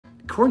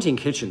Quarantine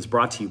Kitchen's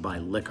brought to you by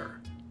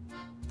liquor.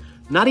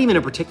 Not even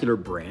a particular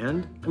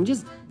brand, I'm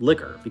just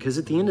liquor, because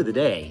at the end of the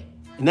day,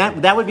 and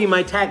that would be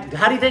my tag.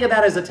 How do you think of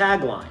that as a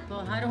tagline?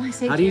 Well, how do I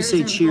say cheers? How do you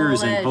say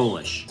cheers in in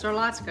Polish?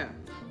 Zorlacko.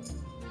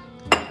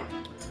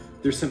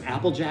 There's some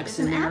Apple Jacks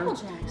in there. Apple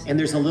Jacks. And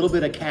there's a little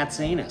bit of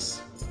cat's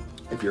anus.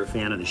 If you're a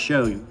fan of the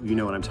show, you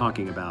know what I'm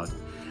talking about.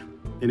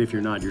 And if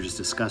you're not, you're just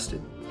disgusted.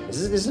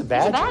 This is a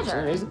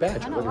badger. He's a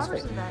badger. Look at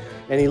his face.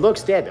 And he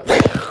looks dead.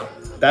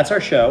 That's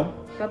our show.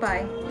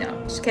 Bye-bye.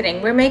 No, just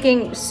kidding. We're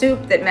making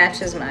soup that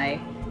matches my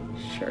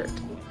shirt.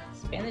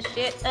 Spin the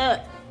shit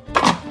up.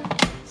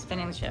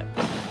 Spinning the ship.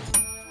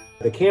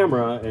 The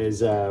camera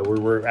is,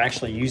 we're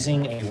actually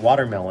using a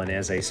watermelon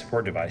as a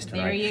support device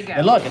tonight. There you go.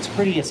 And look, it's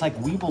pretty. It's like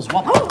Weeble's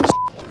waffles.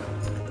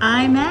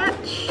 I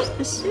match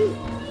the soup.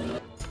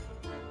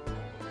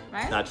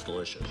 Right? That's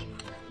delicious.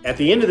 At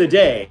the end of the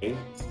day,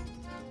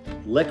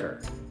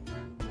 liquor.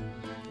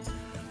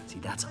 See,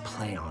 that's a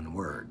play on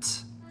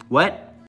words. What?